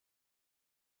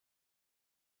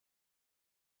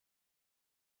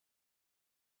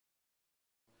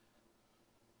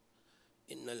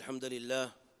إن الحمد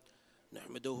لله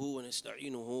نحمده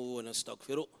ونستعينه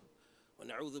ونستغفره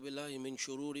ونعوذ بالله من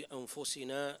شرور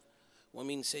أنفسنا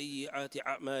ومن سيئات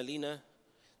أعمالنا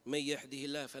من يهده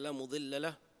الله فلا مضل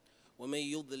له ومن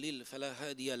يضلل فلا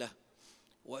هادي له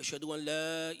وأشهد أن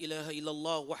لا إله إلا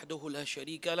الله وحده لا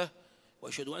شريك له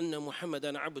وأشهد أن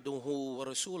محمدا عبده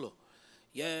ورسوله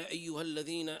يا أيها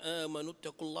الذين آمنوا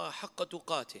اتقوا الله حق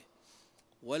تقاته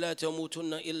ولا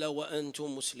تموتن إلا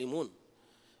وأنتم مسلمون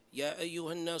يا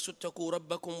أيها الناس اتقوا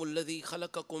ربكم الذي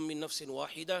خلقكم من نفس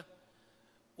واحدة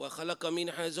وخلق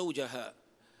منها زوجها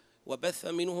وبث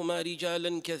منهما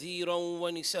رجالا كثيرا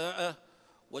ونساء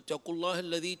واتقوا الله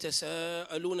الذي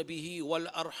تساءلون به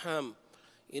والأرحام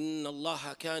إن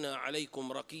الله كان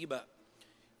عليكم رقيبا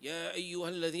يا أيها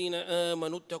الذين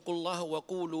آمنوا اتقوا الله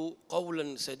وقولوا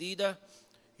قولا سديدا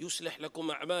يصلح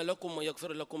لكم أعمالكم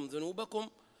ويغفر لكم ذنوبكم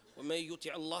ومن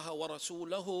يطع الله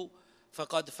ورسوله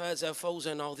فقد فاز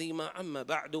فوزا عظيما أما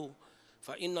بعد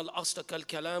فإن الأصدق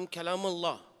الكلام كلام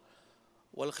الله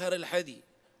والخير الهدي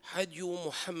هدي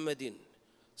محمد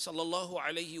صلى الله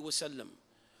عليه وسلم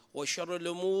وشر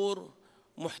الأمور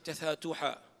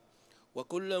محدثاتها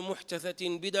وكل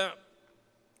محدثة بدع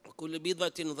وكل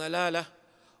بدعة ضلالة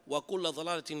وكل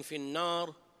ضلالة في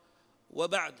النار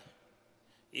وبعد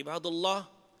عباد الله.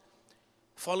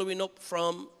 Following up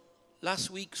from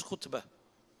last week's khutbah,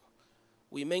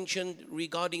 we mentioned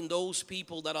regarding those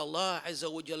people that Allah Azza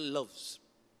wa Jal loves.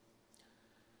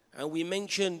 And we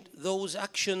mentioned those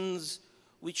actions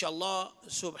which Allah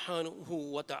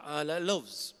subhanahu wa ta'ala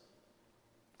loves.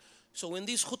 So in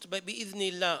this khutbah,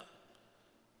 bi'idhnillah,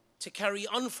 to carry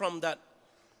on from that,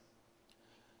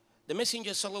 the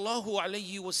Messenger sallallahu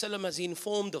alayhi wa sallam has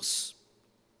informed us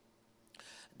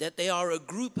that they are a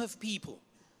group of people.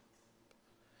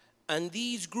 And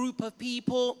these group of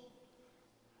people,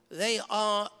 they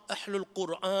are Ahlul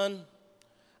Qur'an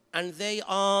and they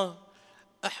are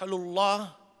Ahlullah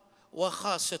wa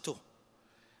Khāsatuh.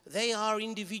 They are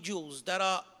individuals that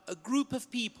are a group of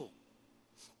people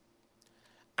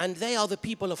and they are the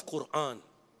people of Qur'an.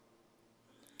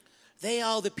 They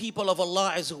are the people of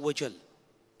Allah Azza wa Jal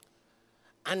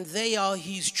and they are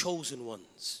His chosen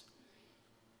ones.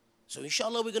 So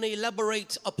inshallah we're going to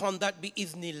elaborate upon that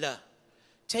bi'idhnillah,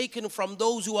 taken from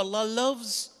those who Allah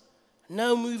loves.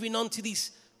 Now moving on to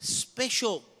this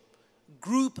special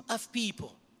group of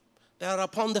people that are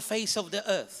upon the face of the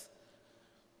earth.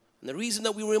 And the reason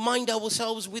that we remind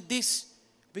ourselves with this,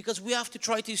 because we have to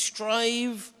try to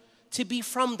strive to be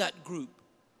from that group,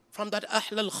 from that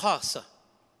Ahl al-Khasa.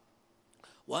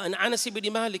 وعن أنس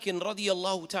بن مالك رضي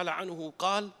الله تعالى عنه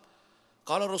قال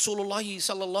قال رسول الله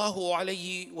صلى الله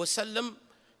عليه وسلم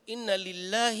إن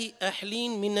لله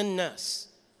أهلين من الناس.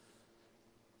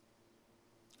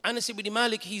 Anas ibn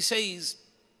Malik, he says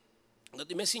that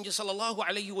the Messenger sallallahu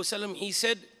alayhi wa sallam, he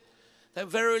said that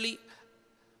verily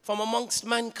from amongst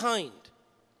mankind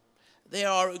there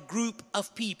are a group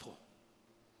of people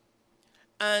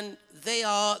and they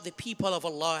are the people of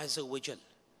Allah Azza wa Jal.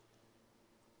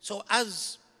 So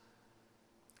as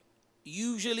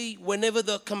usually whenever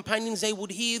the companions, they would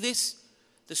hear this,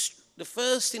 the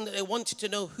first thing that they wanted to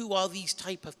know, who are these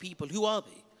type of people? Who are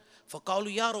they?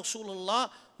 فَقَالُوا يَا رَسُولَ اللَّهِ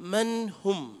مَنْ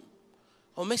هُمْ?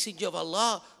 O Messenger of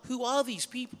Allah, who are these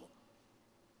people?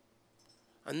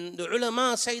 And the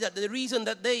ulama say that the reason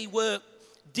that they were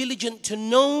diligent to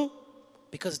know,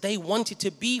 because they wanted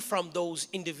to be from those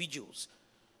individuals.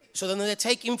 So then they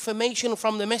take information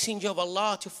from the Messenger of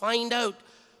Allah to find out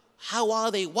how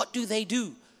are they, what do they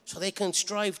do, so they can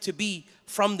strive to be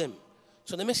from them.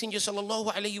 So the Messenger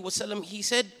sallallahu alayhi wa sallam, he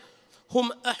said,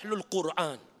 Hum ahlul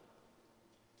Qur'an.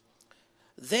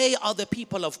 They are the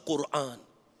people of Qur'an.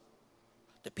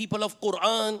 The people of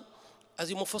Qur'an, as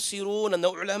the Mufassirun and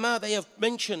the ulama, they have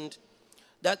mentioned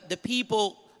that the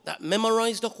people that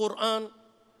memorize the Qur'an,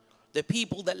 the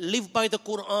people that live by the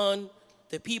Qur'an,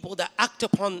 the people that act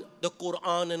upon the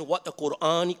Qur'an and what the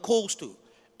Qur'an calls to,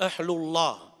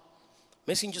 Ahlullah.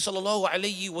 Messenger sallallahu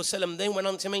alayhi wa sallam then went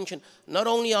on to mention, not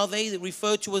only are they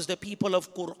referred to as the people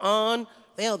of Qur'an,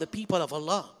 they are the people of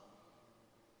Allah.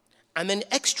 And then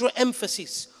extra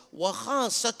emphasis, wa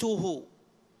khāsatuhu,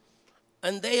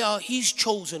 and they are His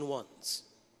chosen ones.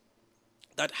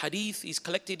 That hadith is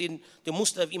collected in the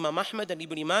Musnad of Imām Ahmad and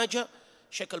Ibn Majah.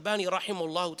 Shaykh Albani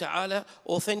rahimahullah ta'ala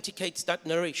authenticates that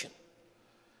narration.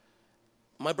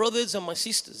 My brothers and my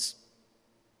sisters,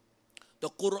 the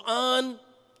Qur'an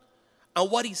and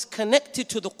what is connected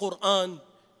to the Qur'an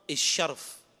is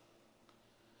sharaf.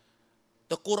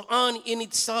 The Qur'an in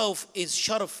itself is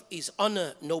sharaf, is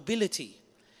honor, nobility.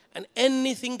 And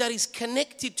anything that is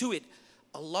connected to it,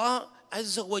 Allah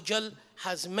Azza wa Jal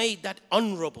has made that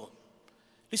honorable.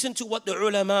 Listen to what the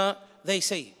ulama, they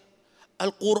say.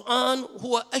 Al-Qur'an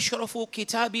huwa ashrafu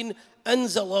kitabin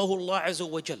anzalahu Allah azza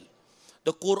wa jal.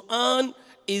 The Qur'an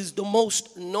is the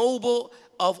most noble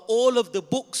of all of the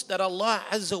books that Allah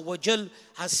azza wa jal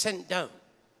has sent down.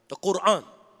 The Qur'an,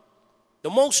 the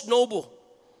most noble,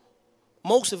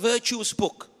 most virtuous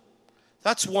book.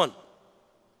 That's one.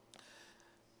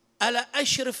 Ala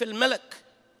ashraf al-malak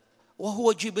wa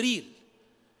huwa Jibreel.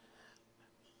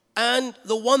 And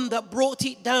the one that brought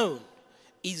it down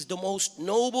is the most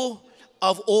noble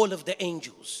of all of the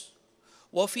angels.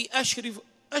 وفي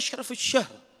أشرف الشهر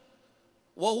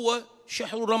وهو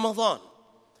شهر رمضان.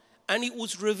 And it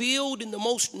was revealed in the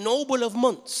most noble of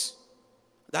months.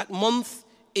 That month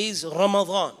is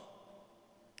Ramadan.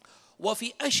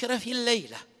 وفي أشرف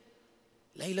الليلة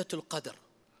ليلة القدر.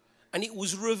 And it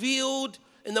was revealed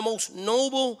in the most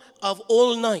noble of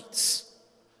all nights,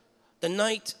 the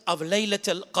night of Laylat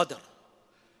al-Qadr.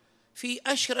 في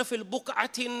أشرف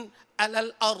البقعة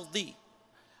على الأرض.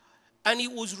 And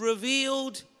it was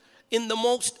revealed in the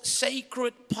most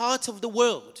sacred part of the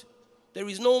world. There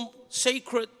is no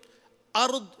sacred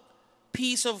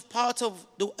piece of part of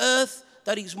the earth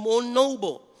that is more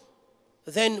noble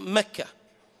than Mecca,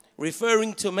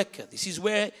 referring to Mecca. This is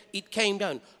where it came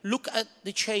down. Look at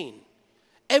the chain.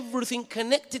 Everything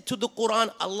connected to the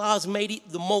Qur'an, Allah has made it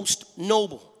the most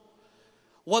noble.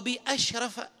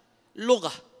 وَبِأَشْرَفَ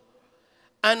لُغَةٍ.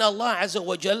 And Allah Azza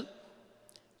wa Jal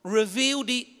revealed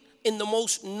it in the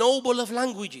most noble of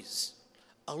languages,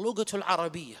 اللغة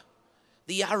العربية,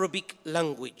 the Arabic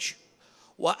language.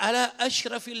 وعلى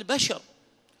أشرف البشر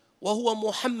وهو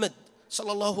محمد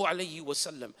صلى الله عليه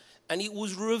وسلم. And it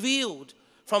was revealed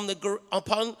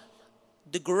upon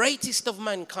the greatest of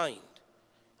mankind,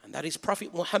 and that is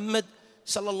Prophet Muhammad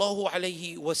صلى الله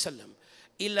عليه وسلم.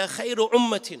 إلا خير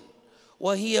أمة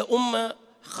وهي أمة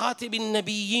خاتم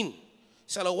النبيين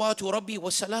صلوات ربي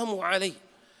وسلامه عليه.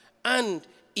 And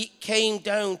it came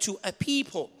down to a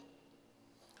people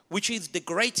which is the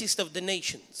greatest of the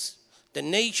nations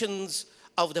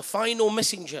of the final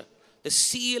messenger, the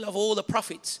seal of all the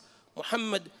prophets,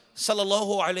 Muhammad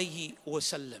sallallahu alayhi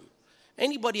wasallam.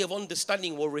 Anybody of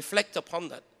understanding will reflect upon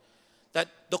that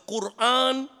the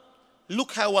Qur'an,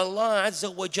 look how Allah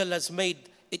Azza wa Jalla has made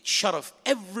it sharaf,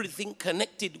 everything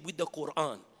connected with the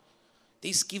Qur'an.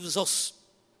 This gives us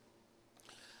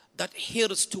that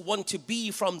hirs to want to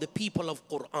be from the people of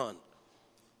Qur'an,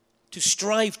 to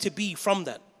strive to be from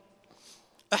that.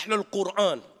 Ahlul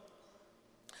Qur'an,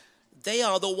 they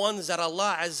are the ones that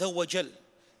Allah Azza wa Jal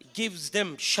gives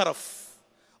them sharaf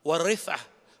wa rif'ah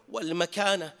wal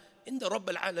makana in the Rabb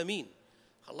al-Alameen.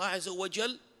 Allah Azza wa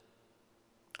Jal,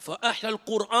 for Ahlul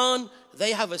Qur'an,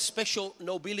 they have a special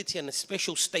nobility and a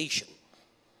special station.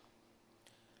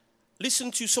 Listen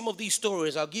to some of these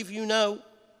stories. I'll give you now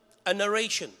a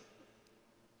narration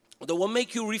that will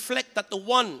make you reflect that the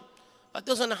one that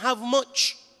doesn't have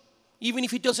much, even if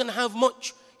he doesn't have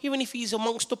much, even if he's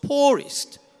amongst the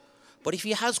poorest, but if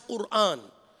he has Qur'an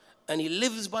and he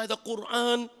lives by the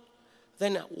Qur'an,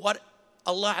 then what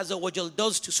Allah Azza wa Jal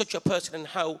does to such a person and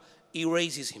how he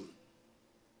raises him.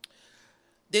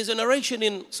 There's a narration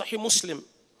in Sahih Muslim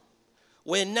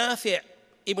where Nafi'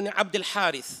 ibn Abdul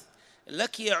Harith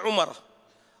laqiya Umar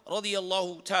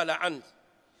radiyallahu ta'ala an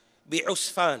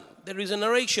bi'usfan. There is a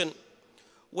narration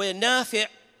where Nafi'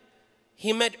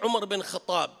 he met Umar bin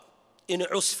Khattab in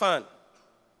Usfan.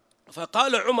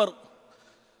 فقال عمر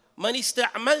من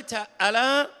استعملت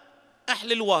على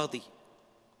أهل الوادي.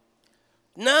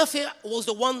 Nafi' was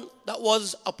the one that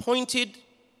was appointed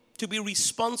to be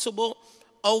responsible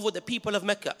over the people of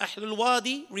Mecca. Ahlul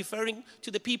Wadi referring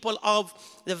to the people of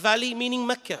the valley, meaning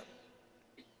Mecca.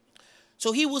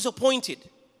 So he was appointed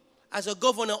as a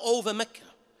governor over Mecca.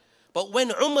 But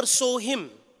when Umar saw him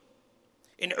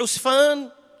in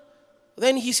Usfan,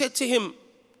 then he said to him,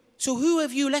 so who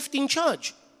have you left in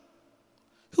charge?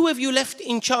 Who have you left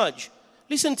in charge?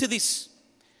 Listen to this.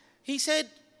 He said,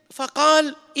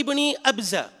 فَقَالْ إِبْنِي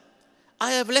Abzā.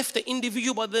 I have left an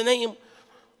individual by the name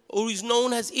who is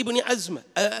known as Ibn Abzā.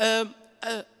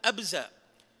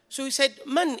 So he said,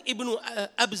 Man Ibn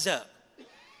Abzā?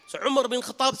 So Umar bin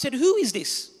Khattab said, who is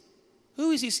this?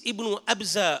 Who is this Ibn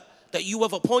Abzā that you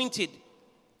have appointed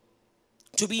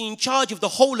to be in charge of the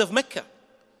whole of Mecca?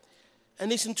 And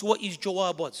listen to what his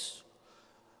jawab was.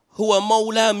 Huwa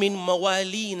mawla min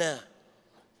mawalina.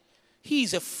 He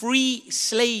is a free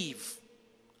slave.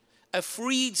 A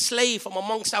freed slave from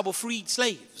amongst our freed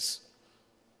slaves.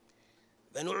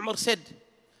 Then Umar said,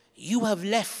 you have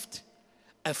left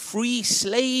a free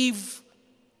slave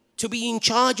to be in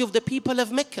charge of the people of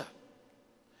Mecca.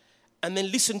 And then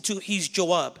listen to his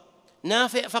jawab.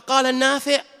 Nafi' فقال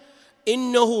النافع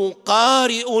إنه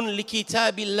قارئ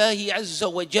لكتاب الله عز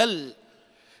وجل.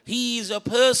 He is a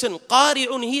person,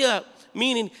 قارئ here,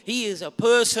 meaning he is a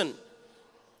person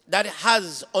that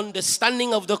has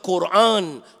understanding of the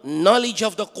Qur'an, knowledge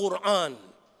of the Qur'an,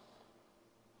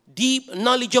 deep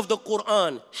knowledge of the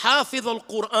Qur'an, حافظ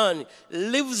al-Qur'an,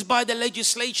 lives by the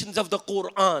legislations of the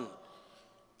Qur'an.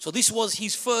 So this was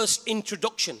his first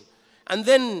introduction. And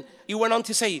then he went on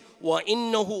to say,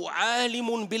 وَإِنَّهُ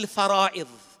عَالِمٌ بِالْفَرَائِضِ,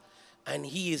 and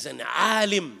he is an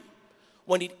alim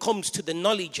when it comes to the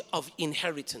knowledge of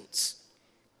inheritance.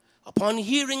 Upon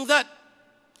hearing that,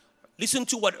 listen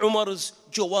to what Umar's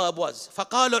jawab was.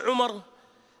 فَقَالَ عُمَرْ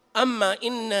أَمَّا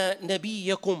إِنَّ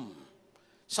نَبِيَّكُمْ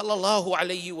sallallahu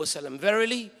alayhi wasallam,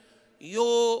 verily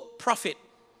your prophet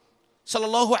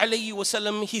sallallahu alayhi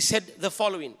wasallam, he said the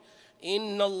following: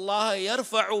 Inna Allah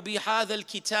yarfa'u bihadha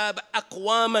al-kitab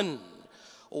aqwaman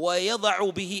wa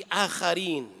yada'u bihi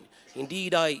akharin.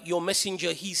 Indeed, your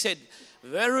messenger, he said,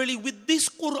 verily with this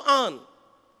Qur'an,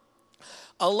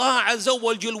 Allah Azza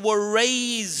wa Jal will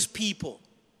raise people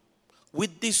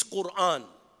with this Qur'an.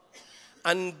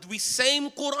 And with same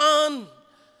Qur'an,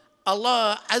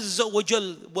 Allah Azza wa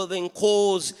Jal will then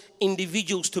cause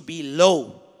individuals to be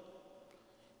low.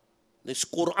 This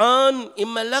Qur'an,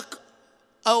 imma lak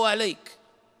aw alayk.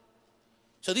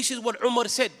 So this is what Umar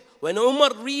said. When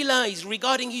Umar realized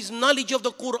regarding his knowledge of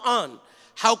the Qur'an,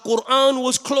 how Qur'an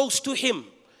was close to him,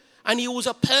 and he was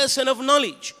a person of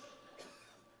knowledge,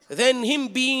 then him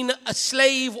being a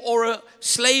slave or a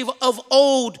slave of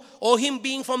old, or him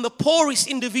being from the poorest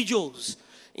individuals,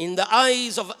 in the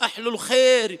eyes of Ahlul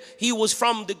Khair, he was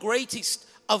from the greatest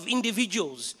of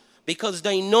individuals, because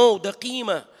they know the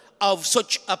qeemah of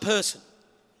such a person.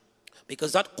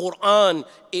 Because that Qur'an,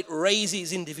 it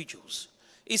raises individuals.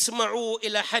 اسمعوا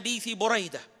إلى حديث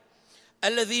بريدة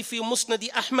الذي في مسند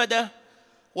أحمد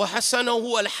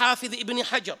وحسنه الحافظ ابن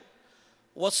حجر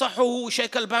وصحه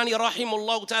شيخ الباني رحمه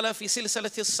الله تعالى في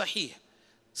سلسلة الصحيح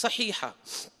صحيحة.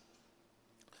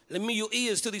 Lend me your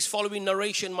ears to this following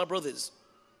narration, my brothers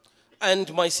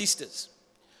and my sisters,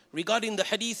 regarding the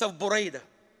hadith of Buraidah,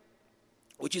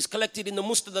 which is collected in the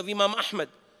Musnad of Imam Ahmad,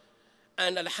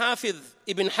 and Al-Hafiz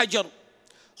ibn Hajar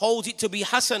holds it to be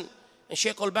Hasan, and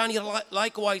Shaykh Al-Bani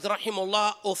likewise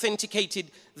rahimahullah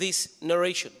authenticated this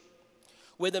narration,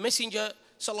 where the Messenger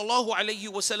sallallahu alayhi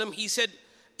wasallam, he said,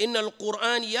 إن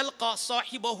القرآن يلقى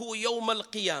صاحبه يوم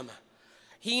القيامة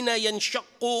حين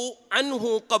ينشق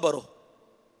عنه قبره.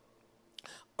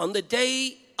 On the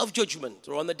day of judgment,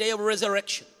 or on the day of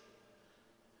resurrection,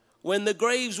 when the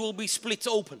graves will be split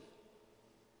open,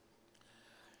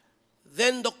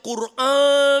 then the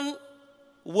Qur'an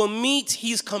will meet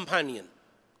his companion.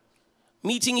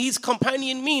 Meeting his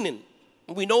companion meaning,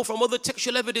 we know from other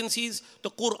textual evidences, the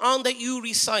Qur'an that you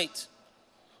recite,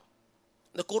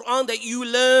 the Qur'an that you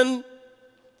learn,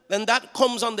 then that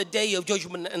comes on the day of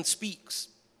judgment and speaks.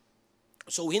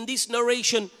 So in this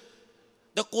narration,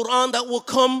 the Qur'an that will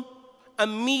come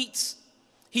and meet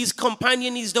his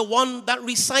companion is the one that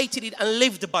recited it and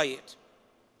lived by it.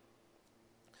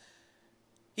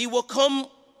 He will come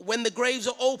when the graves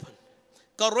are open.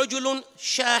 كَرَجُلٌ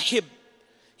شَاحِبٌ.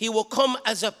 He will come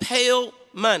as a pale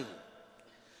man.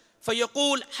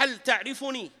 فَيَقُولْ هَلْ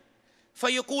تَعْرِفُنِي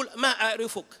فَيَقُولْ مَا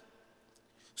أَعْرِفُكَ.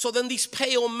 So then this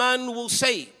pale man will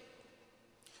say,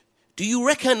 do you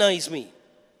recognize me?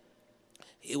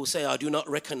 He will say, I do not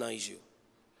recognize you.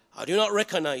 I do not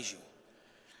recognize you.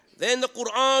 Then the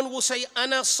Qur'an will say,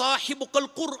 أَنَا صَاحِبُكَ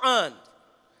الْقُرْآنِ.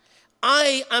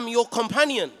 I am your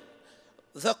companion,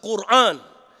 the Qur'an.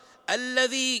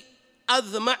 الَّذِي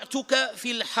أَذْمَعْتُكَ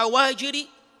فِي الْحَوَاجِرِ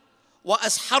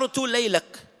وَأَسْحَرْتُ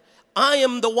لَيْلَكَ. I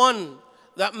am the one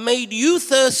that made you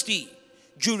thirsty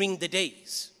during the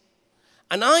days.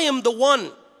 And I am the one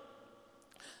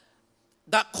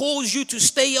that caused you to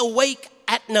stay awake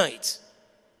at night.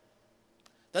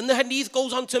 Then the hadith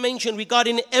goes on to mention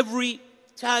regarding every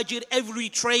tajir, every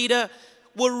trader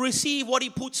will receive what he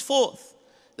puts forth.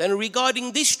 Then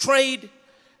regarding this trade,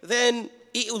 then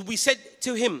it will be said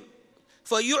to him,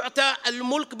 فَيُعْتَى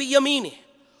الْمُلْكِ بِيَمِينِهِ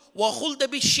وَخُلْدَ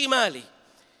بِالشِّمَالِ.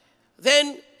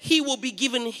 Then he will be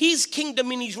given his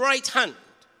kingdom in his right hand,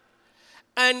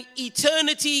 and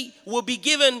eternity will be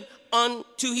given on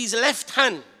to his left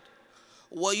hand.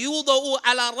 وَيُوضَعُ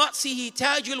عَلَى رَأْسِهِ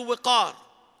تَاجُ الْوِقَارِ.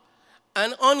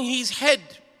 And on his head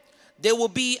there will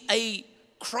be a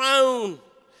crown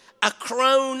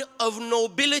of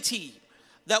nobility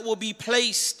that will be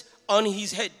placed on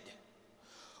his head.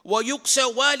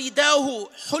 وَيُقْسَ وَالِدَاهُ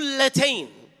حُلَّتَيْنِ.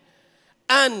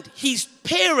 And his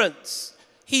parents,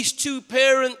 his two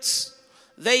parents,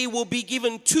 they will be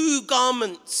given two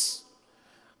garments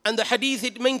And the hadith,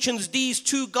 it mentions these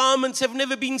two garments have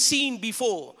never been seen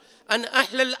before. And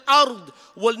Ahl al-Ard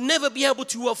will never be able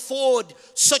to afford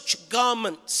such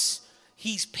garments.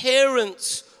 His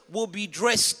parents will be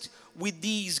dressed with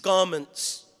these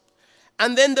garments.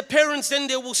 And then the parents, then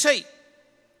they will say,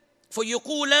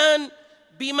 فَيَقُولَانْ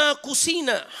بِمَا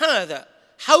كُسِينَا هَذَا.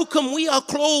 How come we are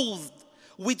clothed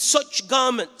with such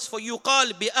garments?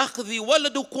 فَيُقَالْ بِأَخْذِ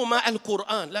وَلَدُكُمَا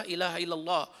الْقُرْآنِ. La ilaha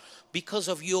illallah. Because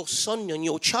of your son and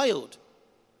your child.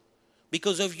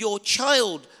 Because of your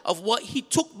child, of what he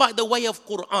took by the way of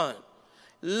Qur'an.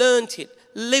 Learned it,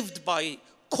 lived by it,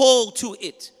 called to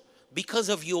it. Because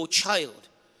of your child.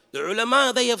 The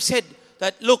ulama, they have said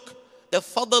that, look, the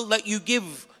fadl that you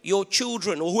give your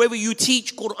children or whoever you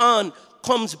teach Qur'an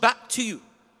comes back to you.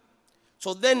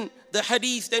 So then the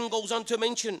hadith then goes on to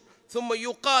mention, ثُمَّ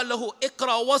يُقَالَ لَهُ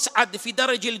اقْرَأ وَاسْعَدْ فِي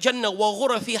دَرَجِ الْجَنَّةِ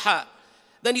وَغُرَفِهَا.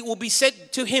 Then it will be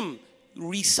said to him,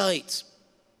 recite.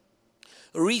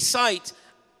 Recite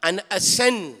and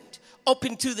ascend up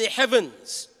into the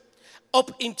heavens.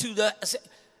 Up into the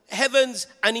heavens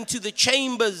and into the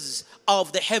chambers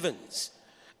of the heavens.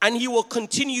 And he will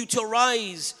continue to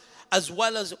rise as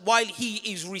well as while he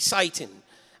is reciting.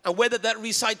 And whether that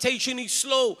recitation is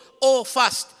slow or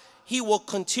fast, he will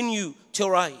continue to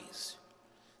rise.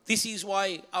 This is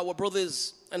why our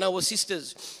brothers and our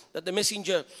sisters, that the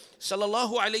Messenger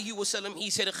sallallahu alayhi wasallam, he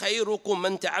said, خَيْرُكُمْ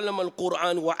مَنْ تَعَلَّمَ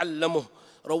الْقُرْآنِ وَعَلَّمُهُ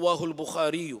رواه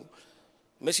البخاري.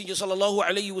 Messenger sallallahu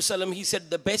alayhi wasallam, he said,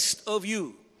 the best of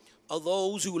you are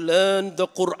those who learn the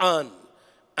Qur'an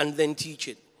and then teach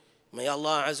it. May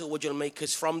Allah Azza wa Jal make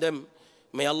us from them.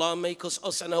 May Allah make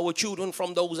us and our children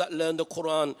from those that learn the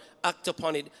Qur'an, act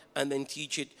upon it, and then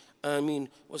teach it. Ameen.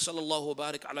 Wa sallallahu wa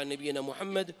barik ala nabiyyina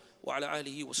Muhammad wa ala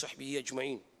alihi wa sahbihi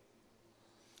ajma'in.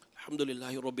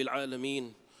 Alhamdulillahi rabbil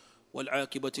alameen.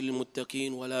 والعاقبة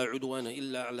للمتقين ولا عدوان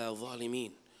إلا على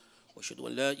الظالمين وأشهد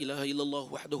أن لا إله إلا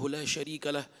الله وحده لا شريك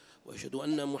له وأشهد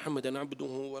أن محمدا عبده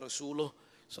ورسوله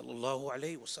صلى الله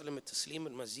عليه وسلم تسليما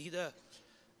مزيدا.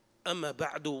 أما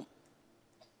بعد.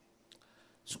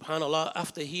 Subhanallah,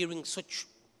 after hearing such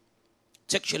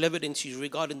textual evidences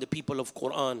regarding the people of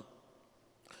Qur'an,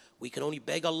 we can only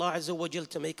beg Allah Azza wa Jal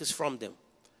to make us from them.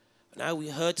 Now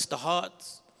it hurts the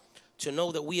heart to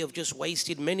know that we have just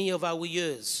wasted many of our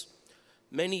years,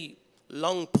 many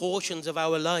long portions of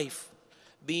our life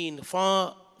being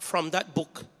far from that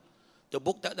book, the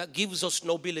book that gives us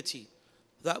nobility,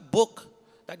 that book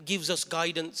that gives us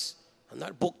guidance, and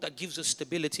that book that gives us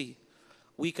stability.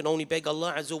 We can only beg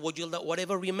Allah Azza wa Jal that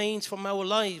whatever remains from our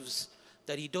lives,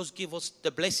 that He does give us the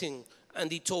blessing and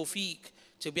the tawfiq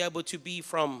to be able to be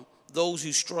from those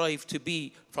who strive to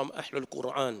be from Ahlul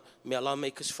Qur'an. May Allah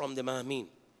make us from them. Ameen.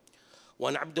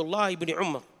 وعن Abdullāh ibn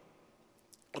Umar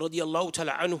رضي الله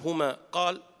تعالى عنهما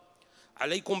قال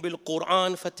عليكم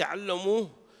بالقرآن فتعلموه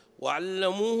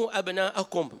وعلموه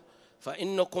أبناءكم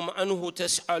فإنكم عنه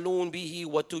تسألون به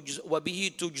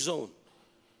وبه تجزون.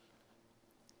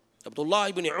 Abdullāh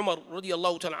ibn Umar رضي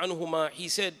الله تعالى عنهما, he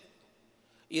said,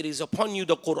 it is upon you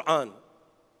the Qur'an.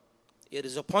 It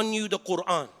is upon you the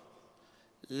Qur'an.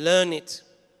 Learn it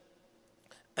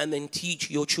and then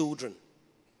teach your children.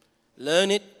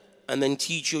 Learn it and then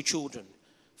teach your children.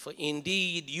 For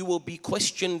indeed you will be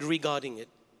questioned regarding it.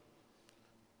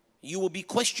 You will be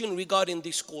questioned regarding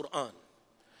this Qur'an.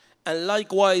 And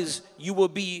likewise you will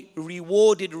be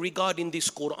rewarded regarding this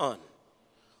Qur'an.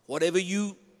 Whatever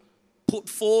you put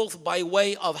forth by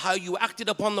way of how you acted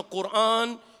upon the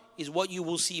Qur'an is what you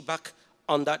will see back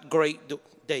on that great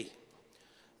day.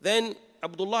 Then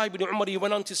Abdullah ibn Umar, he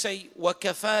went on to say,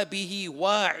 وَكَفَى بِهِ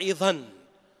وَاعِظًا.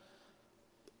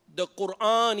 The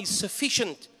Qur'an is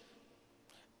sufficient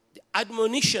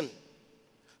admonition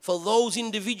for those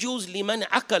individuals, liman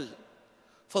akal,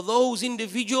 for those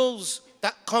individuals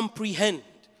that comprehend,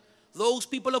 those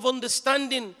people of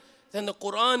understanding. Then the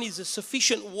Qur'an is a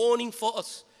sufficient warning for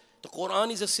us. The Qur'an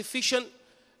is a sufficient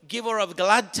giver of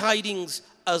glad tidings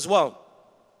as well.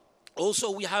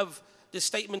 Also we have the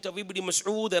statement of Ibn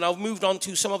Mas'ud, and I've moved on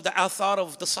to some of the athar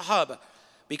of the Sahaba,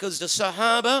 because the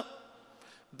Sahaba,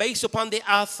 based upon the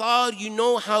athar, you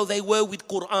know how they were with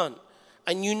Qur'an,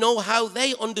 and you know how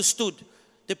they understood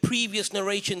the previous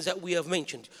narrations that we have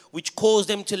mentioned, which caused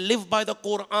them to live by the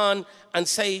Qur'an and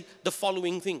say the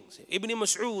following things. Ibn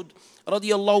Mas'ud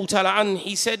radiyallahu ta'ala an,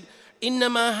 he said,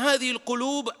 إِنَّمَا هَذِهِ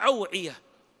الْقُلُوبِ أَوْعِيَةٌ.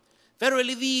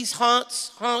 Verily these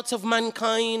hearts of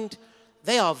mankind,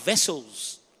 they are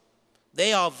vessels.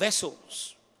 They are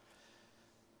vessels.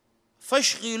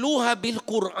 فَاشْغِلُوهَا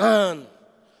بِالْقُرْآنِ.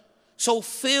 So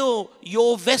fill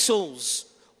your vessels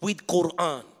with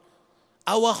Qur'an.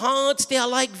 Our hearts, they are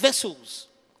like vessels.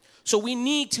 So we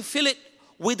need to fill it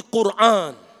with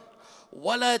Qur'an.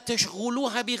 وَلَا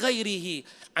تَشْغُلُوهَا بِغَيْرِهِ,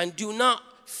 and do not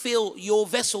fill your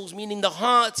vessels, meaning the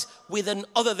heart, with an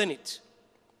other than it.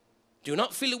 Do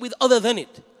not fill it with other than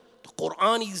it. The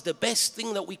Qur'an is the best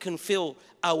thing that we can fill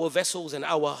our vessels and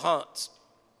our hearts.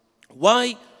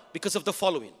 Why? Because of the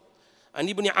following. And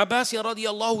Ibn Abbās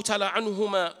radiyallahu ta'ala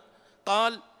عنهما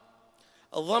قال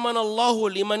ضمن الله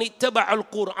لمن اتبع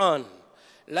القرآن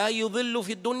لا يضل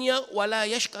في الدنيا ولا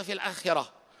يشقى في الآخرة.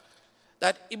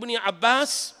 That Ibn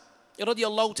Abbās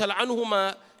radiyallahu ta'ala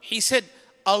عنهما, he said,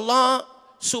 Allah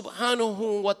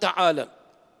subhanahu wa ta'ala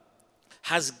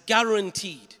has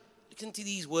guaranteed, listen to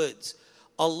these words,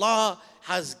 Allah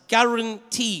has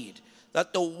guaranteed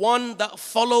that the one that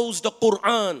follows the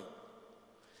Qur'an,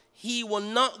 he will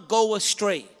not go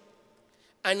astray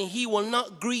and he will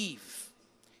not grieve.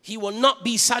 He will not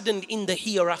be saddened in the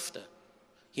hereafter.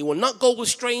 He will not go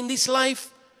astray in this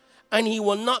life, and he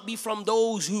will not be from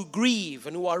those who grieve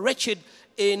and who are wretched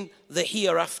in the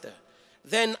hereafter.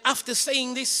 Then after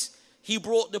saying this, he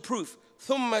brought the proof.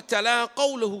 ثُمَّ تَلَا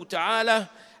قَوْلُهُ تَعَالَى,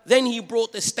 then he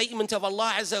brought the statement of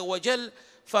Allah Azza wa Jal,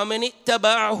 فَمَنِ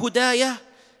اتَّبَعَ هُدَايَ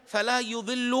فَلَا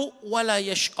يُضِلُّ وَلَا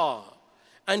يَشْقَى,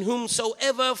 and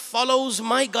whomsoever follows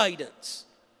my guidance,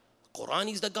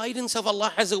 Quran is the guidance of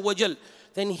Allah Azza wa Jal,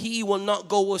 then he will not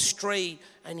go astray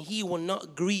and he will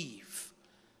not grieve.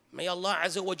 May Allah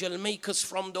Azza wa Jal make us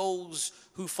from those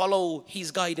who follow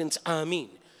his guidance. Ameen.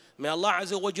 May Allah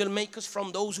Azza wa Jal make us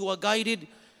from those who are guided,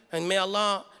 and may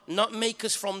Allah not make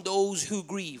us from those who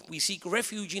grieve. We seek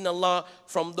refuge in Allah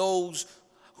from those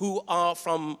who are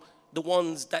from the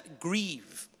ones that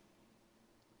grieve.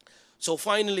 So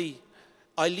finally,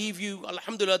 I leave you,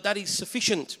 alhamdulillah, that is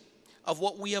sufficient of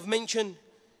what we have mentioned.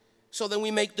 So then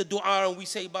we make the dua and we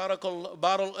say,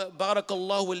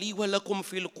 Barakallahu li wa lakum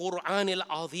fil Qur'an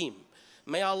al-azim.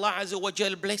 May Allah Azza wa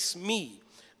Jal bless me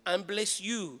and bless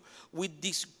you with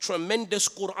this tremendous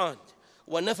Qur'an.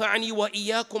 وَنَفَعَنِي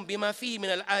وَإِيَّاكُمْ بِمَا فِيهِ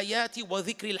مِنَ الْآيَاتِ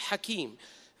وَذِكْرِ الْحَكِيمِ.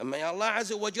 And may Allah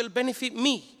Azza wa Jal benefit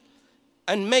me,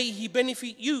 and may He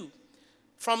benefit you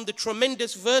from the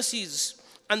tremendous verses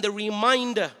and the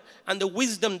reminder and the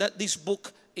wisdom that this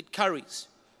book it carries.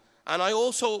 And I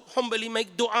also humbly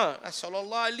make dua,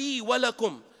 As-sallallahu li wa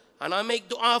lakum, and I make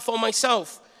dua for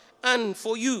myself and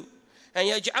for you, and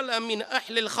yaj'ala min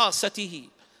ahli al-khassatihi,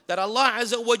 that Allah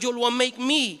Azza wa Jal will make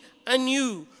me and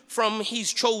you from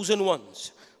his chosen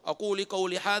ones. أقول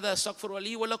قولي هذا استغفر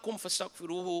لي ولكم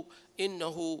فاستغفروه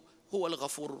إنه هو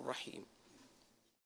الغفور الرحيم.